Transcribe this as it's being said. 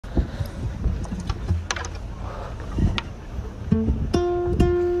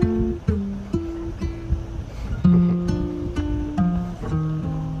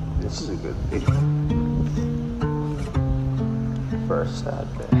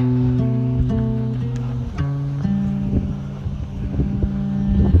It's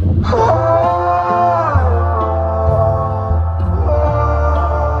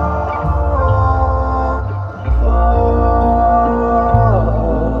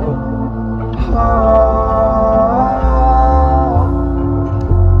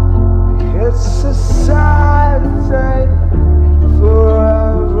a sad day for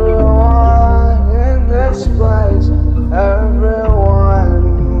everyone in this place.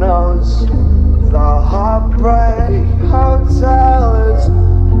 Everyone knows the Heartbreak Hotel is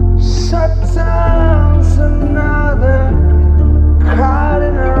shut down tonight.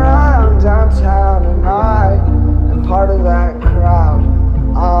 Crowding around downtown tonight, and part of that crowd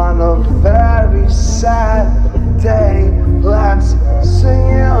on a very sad day. Let's sing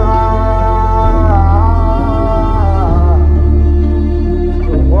it loud.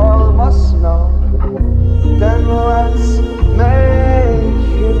 The world must know. Then let's make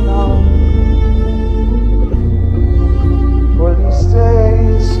it known. For these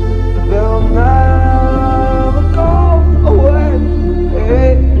days they'll never go away.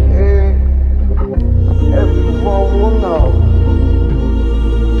 Everyone will know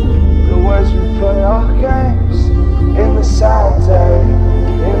the ways we play our games in the sad day,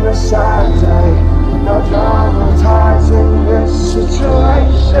 in the sad day. No dramatizing this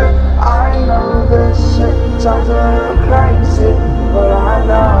situation. I know this shit sounds a little crazy, but I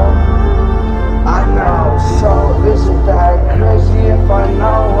know. So isn't that crazy if I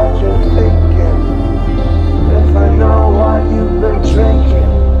know what you're thinking? If I know what you've been drinking?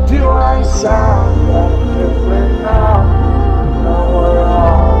 Do I sound that different now? No, we're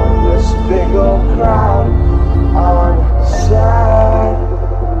all in this big old crowd on a sad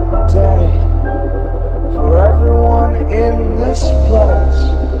day for everyone in this place.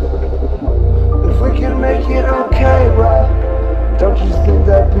 If we can make it okay, well, don't you think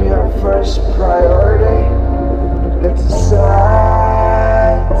that'd be our first priority? It's a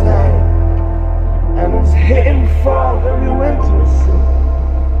sad day, and it's hitting fall every winter season.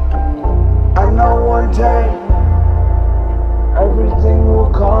 I know one day everything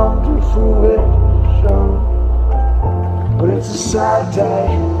will come to fruition, but it's a sad day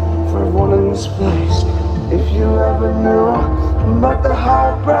for everyone in this place. If you ever knew about the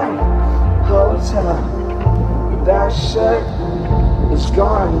Heartbreak Hotel, that shit is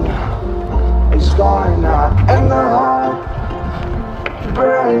gone now. It's gone now. And the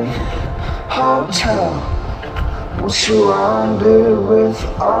Heartbreak Hotel was surrounded with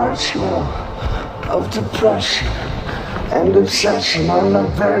our trail of depression and obsession on a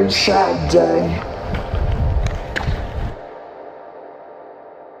very sad day.